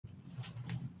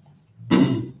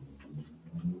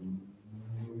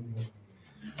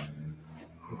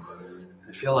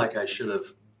feel like I should have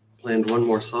planned one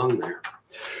more song there.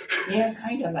 Yeah,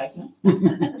 kind of like.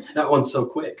 That one's so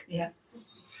quick. Yeah.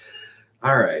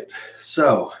 All right.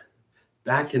 So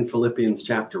back in Philippians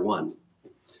chapter 1.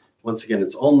 Once again,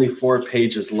 it's only 4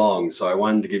 pages long, so I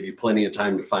wanted to give you plenty of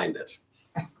time to find it.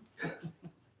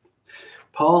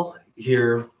 Paul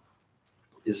here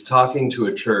is talking to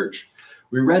a church.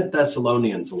 We read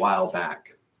Thessalonians a while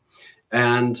back,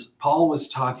 and Paul was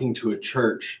talking to a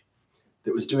church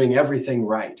that was doing everything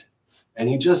right. And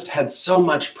he just had so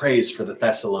much praise for the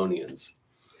Thessalonians.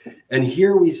 And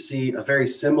here we see a very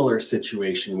similar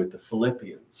situation with the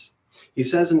Philippians. He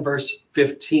says in verse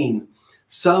 15,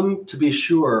 "Some, to be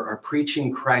sure, are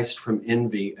preaching Christ from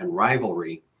envy and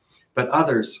rivalry, but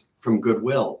others from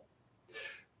goodwill.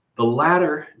 The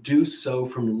latter do so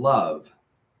from love,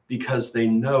 because they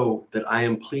know that I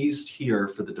am pleased here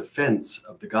for the defense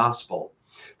of the gospel.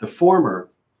 The former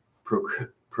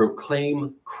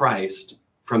proclaim Christ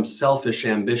from selfish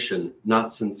ambition,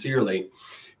 not sincerely,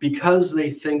 because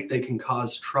they think they can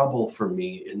cause trouble for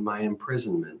me in my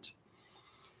imprisonment.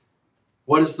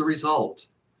 What is the result?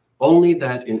 Only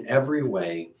that in every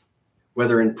way,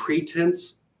 whether in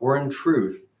pretense or in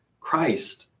truth,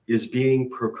 Christ is being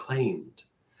proclaimed,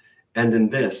 and in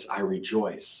this I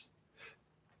rejoice."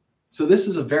 So this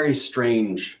is a very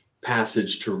strange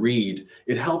passage to read.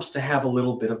 It helps to have a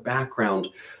little bit of background.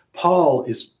 Paul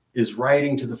is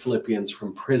writing to the Philippians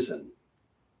from prison.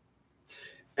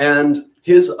 And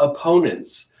his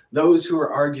opponents, those who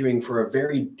are arguing for a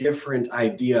very different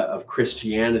idea of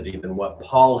Christianity than what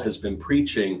Paul has been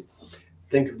preaching,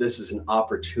 think of this as an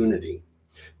opportunity.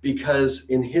 Because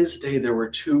in his day, there were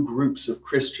 2 groups of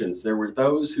Christians. There were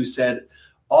those who said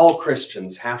all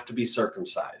Christians have to be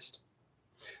circumcised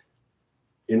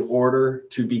in order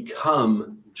to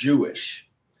become Jewish.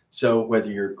 So whether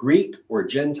you're Greek or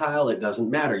Gentile, it doesn't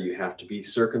matter. You have to be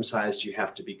circumcised. You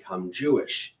have to become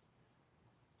Jewish.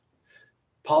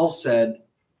 Paul said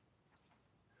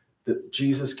that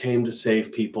Jesus came to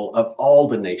save people of all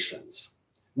the nations,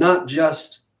 not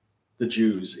just the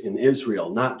Jews in Israel,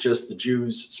 not just the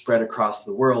Jews spread across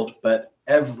the world, but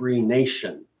every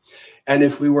nation. And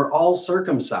if we were all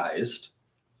circumcised,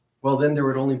 well, then there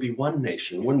would only be one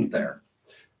nation, wouldn't there?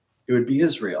 It would be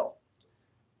Israel.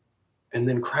 And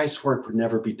then Christ's work would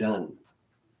never be done.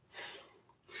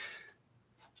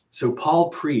 So Paul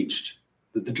preached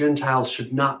that the Gentiles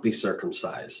should not be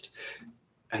circumcised.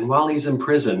 And while he's in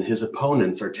prison, his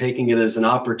opponents are taking it as an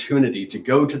opportunity to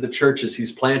go to the churches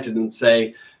he's planted and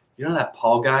say, you know that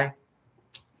Paul guy?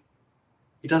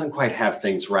 He doesn't quite have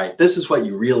things right. This is what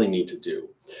you really need to do.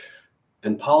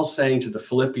 And Paul's saying to the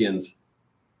Philippians,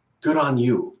 good on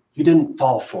you. You didn't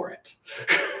fall for it.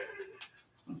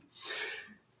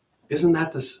 Isn't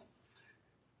that this?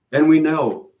 And we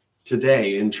know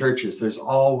today in churches, there's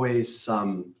always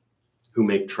some who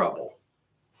make trouble.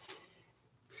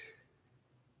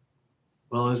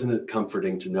 Well, isn't it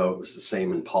comforting to know it was the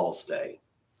same in Paul's day?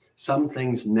 Some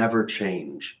things never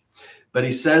change. But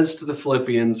he says to the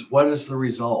Philippians, what is the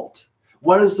result?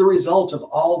 What is the result of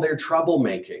all their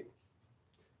troublemaking?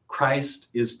 Christ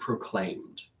is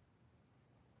proclaimed.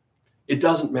 It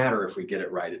doesn't matter if we get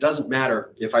it right. It doesn't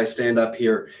matter if I stand up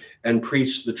here and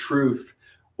preach the truth,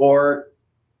 or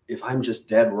if I'm just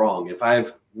dead wrong, if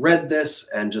I've read this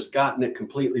and just gotten it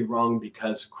completely wrong,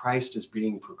 because Christ is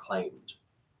being proclaimed.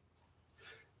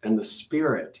 And the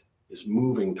Spirit is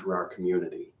moving through our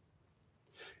community.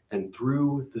 And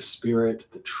through the Spirit,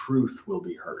 the truth will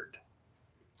be heard.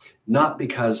 Not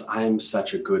because I'm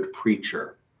such a good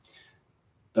preacher,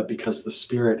 but because the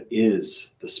Spirit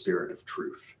is the Spirit of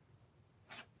truth.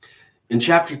 In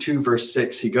chapter 2, verse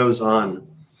 6, he goes on.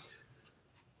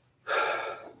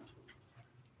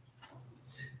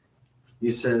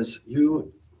 He says,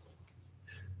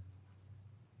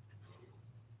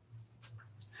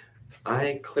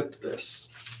 I clipped this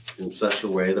in such a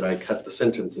way that I cut the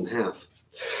sentence in half.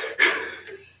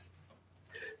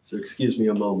 So excuse me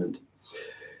a moment.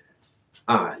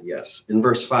 Yes. In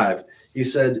verse 5, he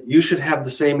said, you should have the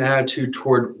same attitude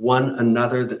toward one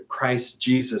another that Christ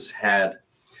Jesus had.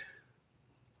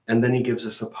 And then he gives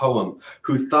us a poem.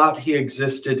 Who thought he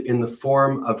existed in the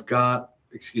form of God,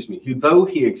 who though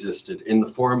he existed in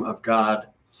the form of God,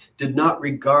 did not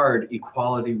regard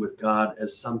equality with God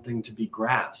as something to be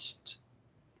grasped,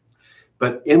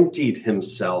 but emptied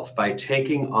himself by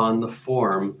taking on the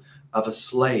form of a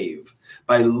slave,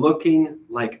 by looking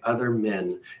like other men,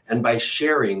 and by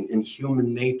sharing in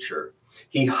human nature.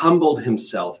 He humbled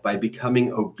himself by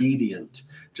becoming obedient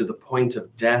to the point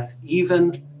of death,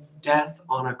 even death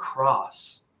on a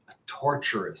cross, a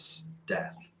torturous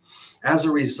death. As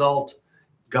a result,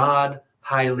 God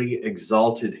highly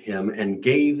exalted him and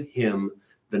gave him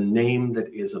the name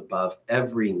that is above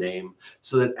every name,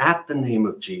 so that at the name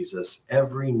of Jesus,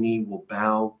 every knee will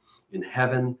bow in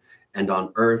heaven and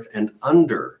on earth and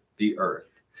under the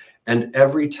earth, and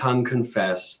every tongue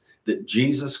confess that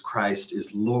Jesus Christ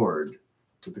is Lord,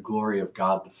 to the glory of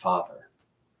God the Father.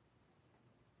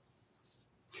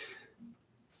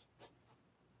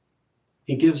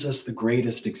 He gives us the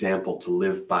greatest example to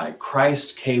live by.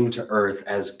 Christ came to earth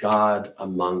as God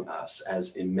among us,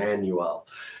 as Emmanuel.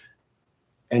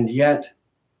 And yet,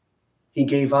 he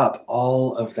gave up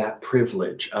all of that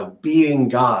privilege of being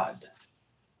God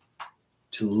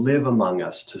to live among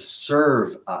us, to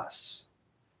serve us.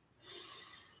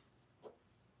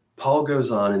 Paul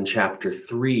goes on in chapter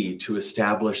 3 to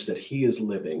establish that he is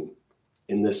living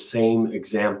in this same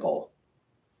example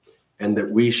and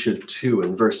that we should too.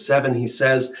 In verse 7, he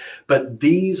says, "But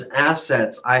these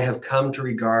assets I have come to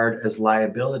regard as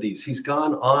liabilities." He's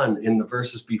gone on in the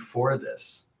verses before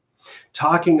this,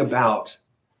 talking about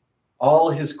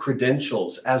all his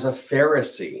credentials as a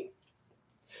Pharisee,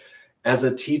 as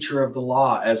a teacher of the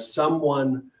law, as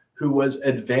someone who was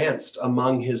advanced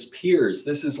among his peers.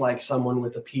 This is like someone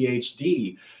with a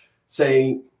PhD,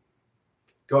 say,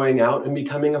 going out and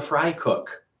becoming a fry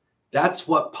cook. That's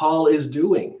what Paul is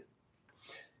doing.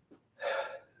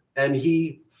 And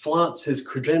he flaunts his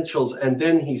credentials, and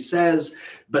then he says,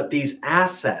 "But these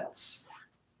assets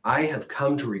I have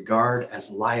come to regard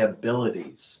as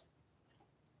liabilities."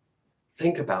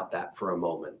 Think about that for a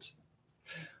moment.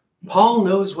 Paul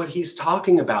knows what he's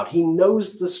talking about. He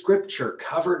knows the scripture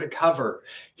cover to cover.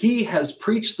 He has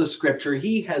preached the scripture.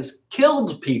 He has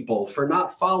killed people for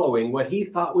not following what he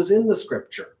thought was in the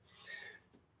scripture.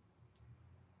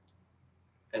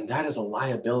 And that is a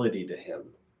liability to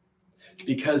him,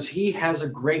 because he has a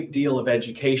great deal of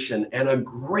education and a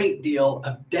great deal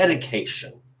of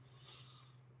dedication.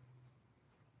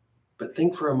 But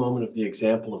think for a moment of the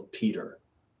example of Peter.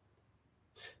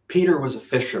 Peter was a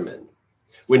fisherman.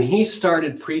 When he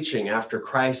started preaching after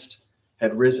Christ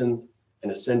had risen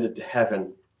and ascended to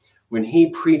heaven, when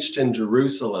he preached in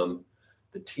Jerusalem,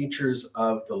 the teachers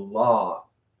of the law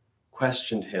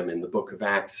questioned him in the book of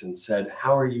Acts and said,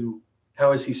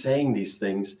 how is he saying these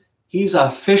things? He's a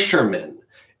fisherman,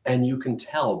 and you can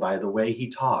tell by the way he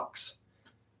talks.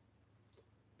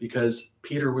 Because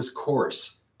Peter was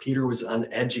coarse. Peter was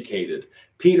uneducated.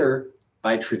 Peter,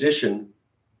 by tradition,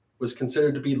 was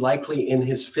considered to be likely in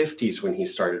his 50s when he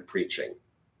started preaching.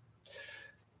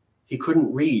 He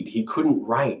couldn't read, he couldn't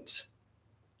write.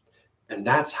 And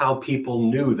that's how people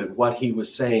knew that what he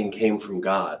was saying came from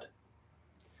God,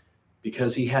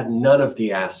 because he had none of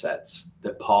the assets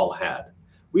that Paul had.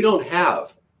 We don't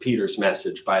have Peter's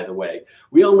message, by the way.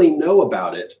 We only know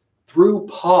about it through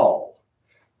Paul,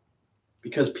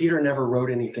 because Peter never wrote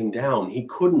anything down. He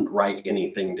couldn't write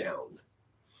anything down.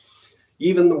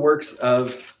 Even the works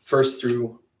of 1st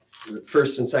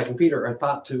and 2nd Peter are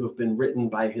thought to have been written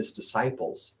by his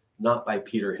disciples, not by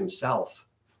Peter himself,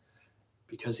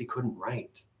 because he couldn't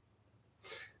write.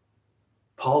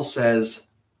 Paul says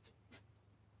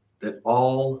that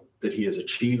all that he has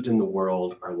achieved in the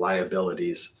world are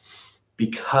liabilities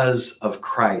because of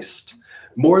Christ.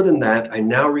 More than that, I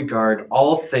now regard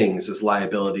all things as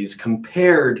liabilities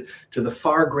compared to the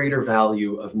far greater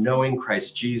value of knowing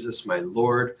Christ Jesus, my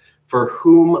Lord, for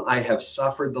whom I have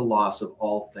suffered the loss of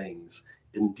all things.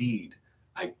 Indeed,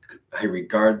 I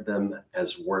regard them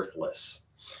as worthless.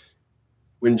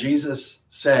 When Jesus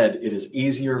said it is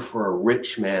easier for a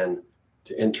rich man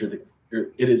to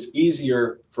it is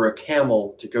easier for a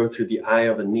camel to go through the eye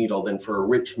of a needle than for a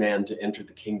rich man to enter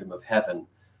the kingdom of heaven,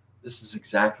 this is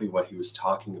exactly what he was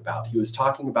talking about. He was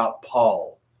talking about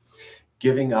Paul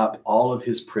giving up all of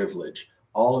his privilege,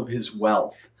 all of his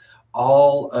wealth,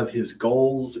 all of his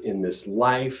goals in this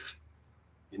life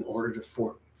in order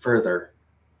to further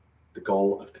the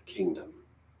goal of the kingdom,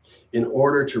 in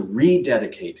order to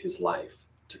rededicate his life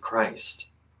to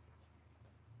Christ.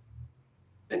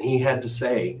 And he had to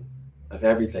say of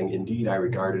everything, indeed, I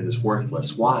regard it as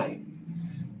worthless. Why?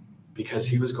 Because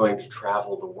he was going to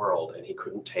travel the world and he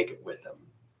couldn't take it with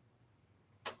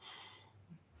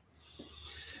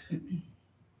him.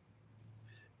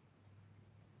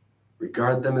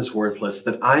 Regard them as worthless,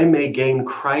 that I may gain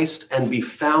Christ and be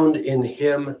found in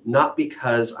him, not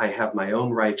because I have my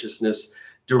own righteousness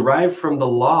derived from the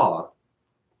law.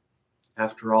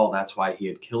 After all, that's why he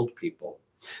had killed people.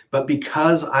 But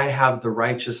because I have the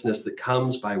righteousness that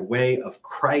comes by way of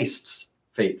Christ's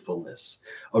faithfulness,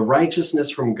 a righteousness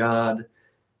from God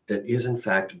that is in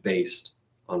fact based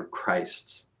on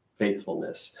Christ's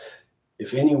faithfulness.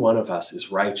 If any one of us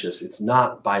is righteous, it's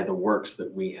not by the works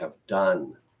that we have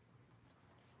done.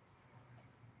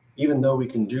 even though we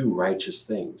can do righteous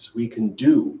things, we can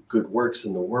do good works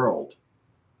in the world,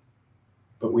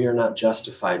 but we are not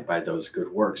justified by those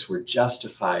good works. We're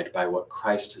justified by what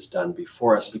Christ has done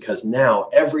before us, because now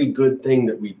every good thing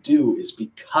that we do is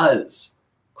because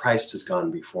Christ has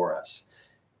gone before us.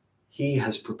 He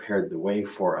has prepared the way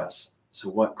for us. So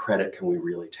what credit can we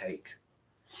really take?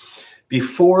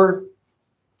 Before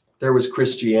there was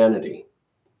Christianity,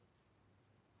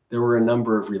 there were a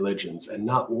number of religions, and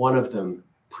not one of them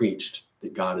preached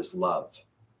that God is love.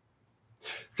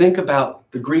 Think about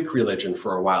the Greek religion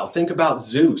for a while. Think about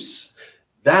Zeus.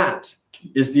 That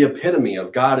is the epitome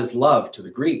of God is love to the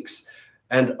Greeks.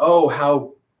 And oh,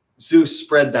 how Zeus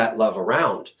spread that love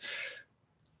around.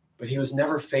 But he was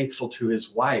never faithful to his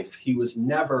wife. He was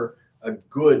never a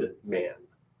good man.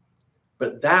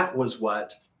 But that was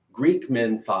what Greek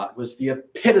men thought was the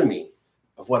epitome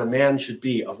of what a man should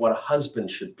be, of what a husband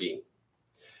should be.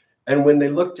 And when they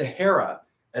looked to Hera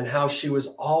and how she was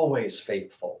always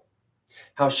faithful,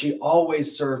 how she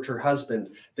always served her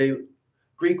husband,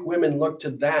 Greek women looked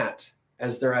to that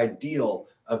as their ideal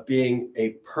of being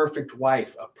a perfect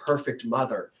wife, a perfect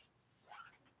mother.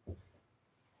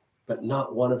 But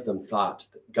not one of them thought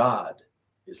that God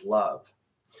is love.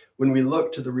 When we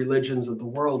look to the religions of the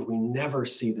world, we never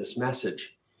see this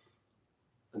message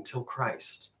until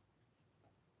Christ.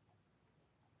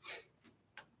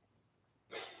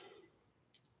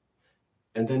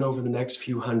 And then over the next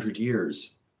few hundred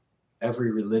years,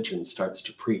 every religion starts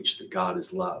to preach that God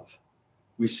is love.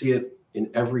 We see it in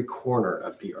every corner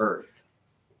of the earth.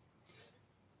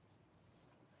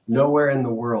 Nowhere in the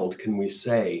world can we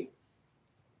say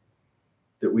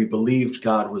that we believed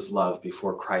God was love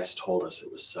before Christ told us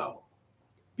it was so,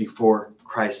 before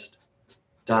Christ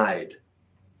died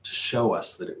to show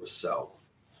us that it was so.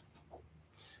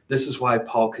 This is why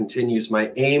Paul continues,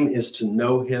 my aim is to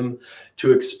know him,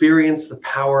 to experience the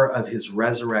power of his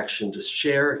resurrection, to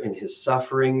share in his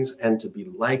sufferings, and to be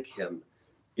like him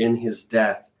in his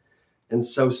death, and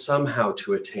so somehow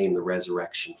to attain the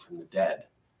resurrection from the dead.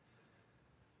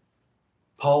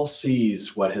 Paul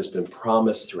sees what has been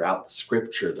promised throughout the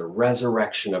scripture, the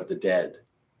resurrection of the dead,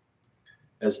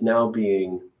 as now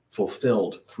being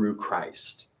fulfilled through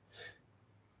Christ.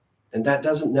 And that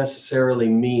doesn't necessarily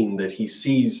mean that he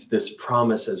sees this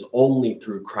promise as only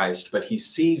through Christ, but he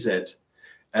sees it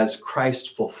as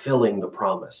Christ fulfilling the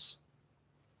promise.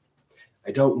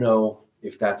 I don't know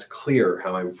if that's clear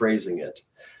how I'm phrasing it,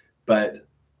 but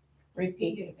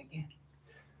Repeat it again.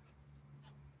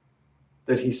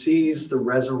 That he sees the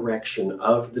resurrection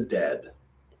of the dead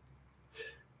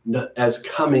as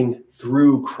coming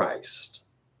through Christ.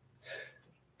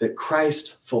 That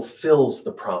Christ fulfills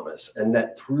the promise, and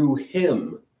that through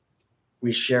him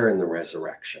we share in the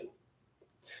resurrection.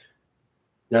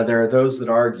 Now, there are those that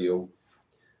argue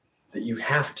that you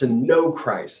have to know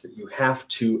Christ, that you have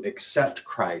to accept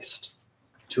Christ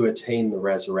to attain the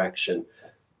resurrection.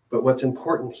 But what's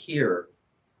important here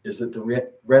is that the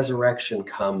resurrection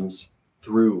comes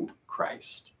through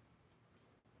Christ.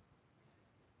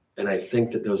 And I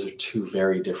think that those are two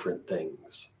very different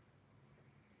things.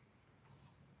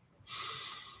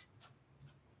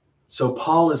 So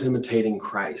Paul is imitating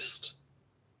Christ.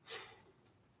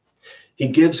 He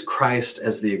gives Christ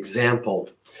as the example.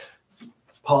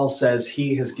 Paul says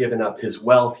he has given up his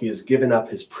wealth, he has given up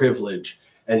his privilege,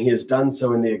 and he has done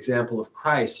so in the example of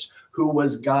Christ, who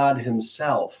was God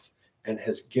himself, and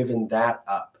has given that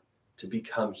up to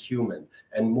become human,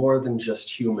 and more than just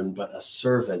human, but a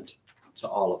servant to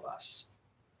all of us.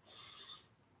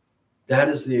 That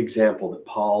is the example that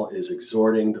Paul is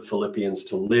exhorting the Philippians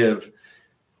to live,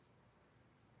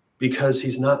 because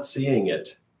he's not seeing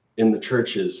it in the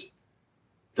churches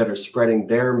that are spreading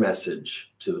their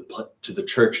message to the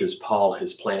churches Paul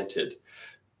has planted,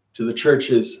 to the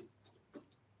churches,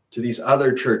 to these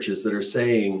other churches that are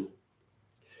saying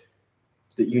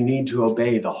that you need to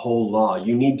obey the whole law.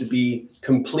 You need to be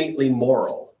completely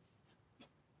moral.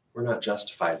 We're not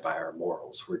justified by our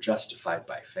morals. We're justified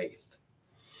by faith.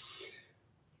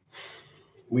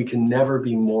 We can never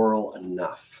be moral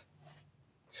enough.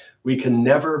 We can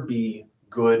never be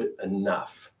good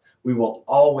enough. We will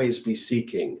always be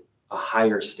seeking a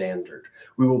higher standard.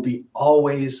 We will be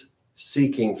always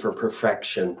seeking for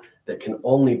perfection that can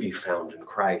only be found in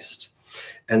Christ.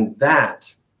 And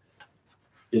that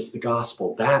is the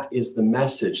gospel. That is the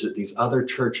message that these other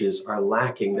churches are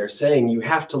lacking. They're saying you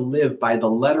have to live by the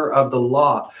letter of the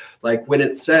law. Like when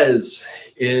it says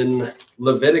in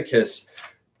Leviticus,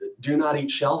 do not eat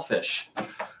shellfish.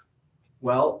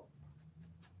 Well,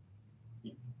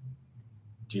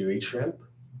 do you eat shrimp?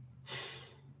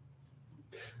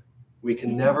 We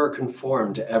can never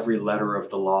conform to every letter of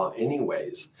the law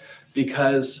anyways,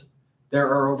 because there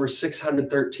are over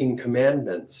 613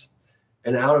 commandments,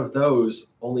 and out of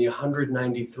those, only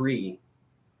 193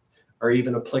 are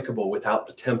even applicable without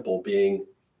the temple being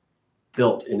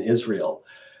built in Israel.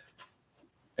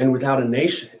 And without a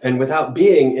nation, and without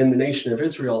being in the nation of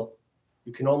Israel,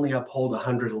 you can only uphold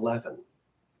 111.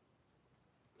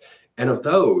 And of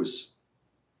those,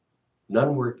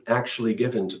 none were actually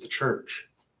given to the church,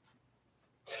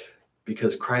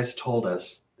 because Christ told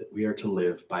us that we are to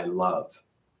live by love,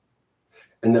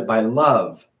 and that by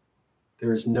love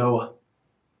there is no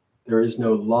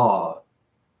law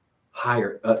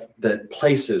higher that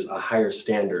places a higher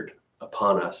standard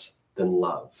upon us than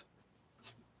love.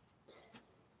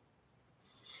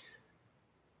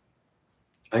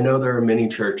 I know there are many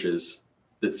churches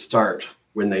that start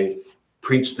when they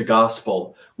preach the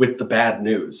gospel with the bad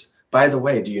news. By the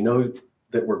way, do you know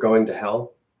that we're going to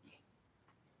hell?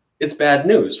 It's bad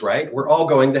news, right? We're all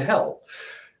going to hell.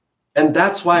 And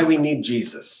that's why we need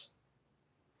Jesus.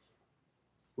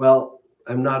 Well,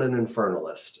 I'm not an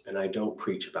infernalist, and I don't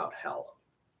preach about hell.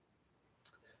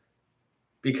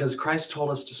 Because Christ told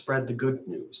us to spread the good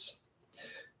news.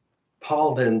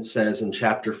 Paul then says in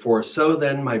chapter 4, "So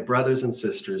then, my brothers and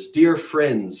sisters, dear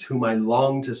friends, whom I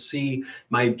long to see,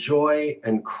 my joy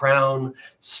and crown,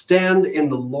 stand in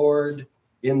the Lord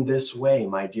in this way,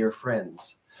 my dear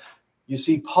friends." You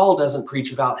see, Paul doesn't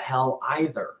preach about hell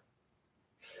either.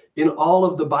 In all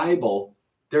of the Bible,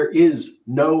 there is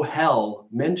no hell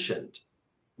mentioned.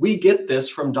 We get this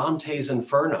from Dante's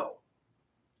Inferno.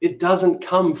 It doesn't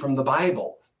come from the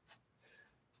Bible.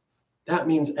 That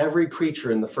means every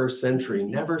preacher in the first century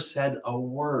never said a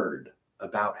word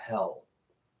about hell.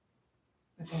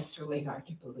 But that's really hard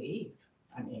to believe.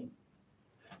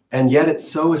 And yet it's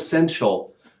so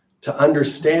essential to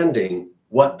understanding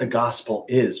what the gospel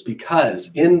is,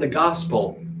 because in the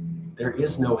gospel, there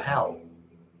is no hell.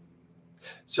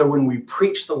 So when we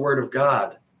preach the word of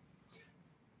God,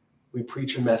 we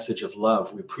preach a message of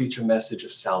love. We preach a message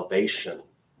of salvation.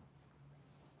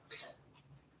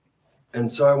 And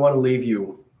so I want to leave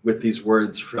you with these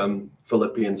words from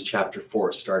Philippians chapter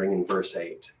 4, starting in verse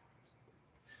 8.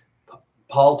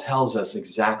 Paul tells us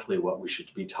exactly what we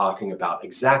should be talking about,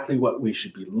 exactly what we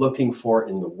should be looking for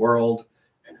in the world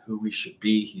and who we should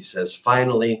be. He says,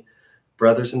 "Finally,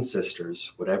 brothers and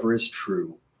sisters, whatever is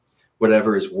true,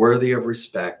 whatever is worthy of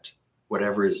respect,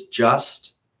 whatever is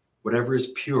just, whatever is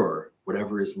pure,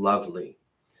 whatever is lovely,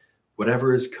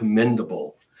 whatever is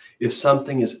commendable, if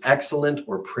something is excellent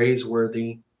or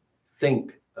praiseworthy,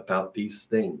 think about these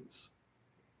things.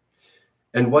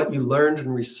 And what you learned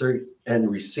and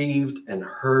received and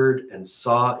heard and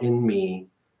saw in me,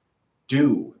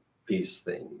 do these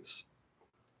things,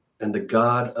 and the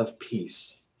God of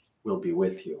peace will be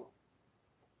with you."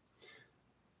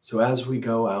 So as we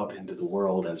go out into the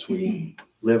world, as we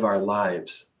live our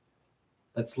lives,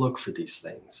 let's look for these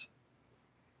things.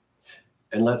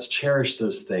 And let's cherish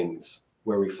those things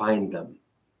where we find them,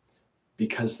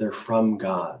 because they're from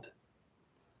God.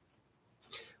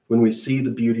 When we see the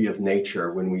beauty of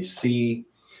nature, when we see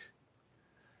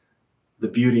the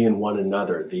beauty in one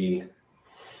another, the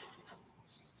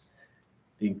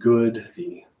good,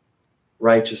 the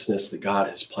righteousness that God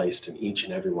has placed in each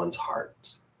and everyone's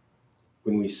hearts,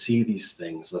 when we see these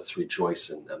things, let's rejoice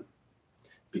in them,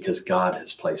 because God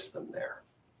has placed them there.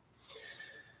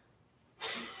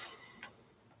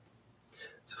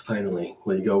 So finally,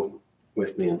 will you go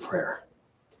with me in prayer?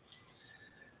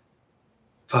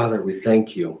 Father, we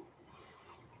thank you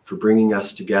for bringing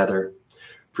us together,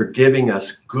 for giving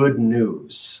us good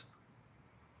news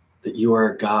that you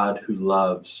are a God who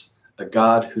loves, a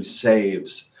God who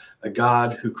saves, a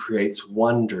God who creates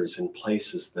wonders and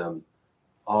places them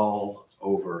all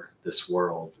over this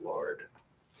world, Lord.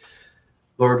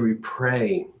 Lord, we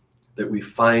pray that we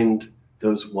find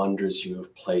those wonders you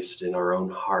have placed in our own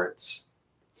hearts,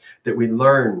 that we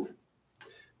learn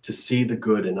to see the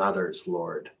good in others,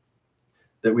 Lord,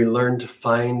 that we learn to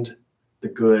find the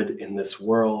good in this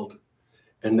world,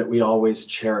 and that we always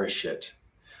cherish it,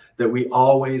 that we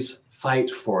always fight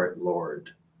for it,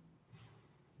 Lord,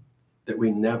 that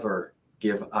we never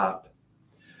give up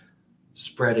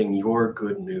spreading your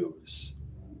good news,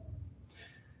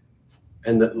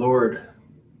 and that, Lord,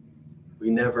 we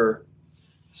never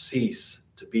cease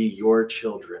to be your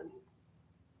children,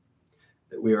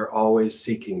 that we are always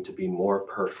seeking to be more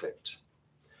perfect,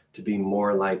 to be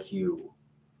more like you.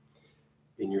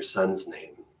 In your Son's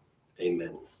name,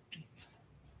 amen.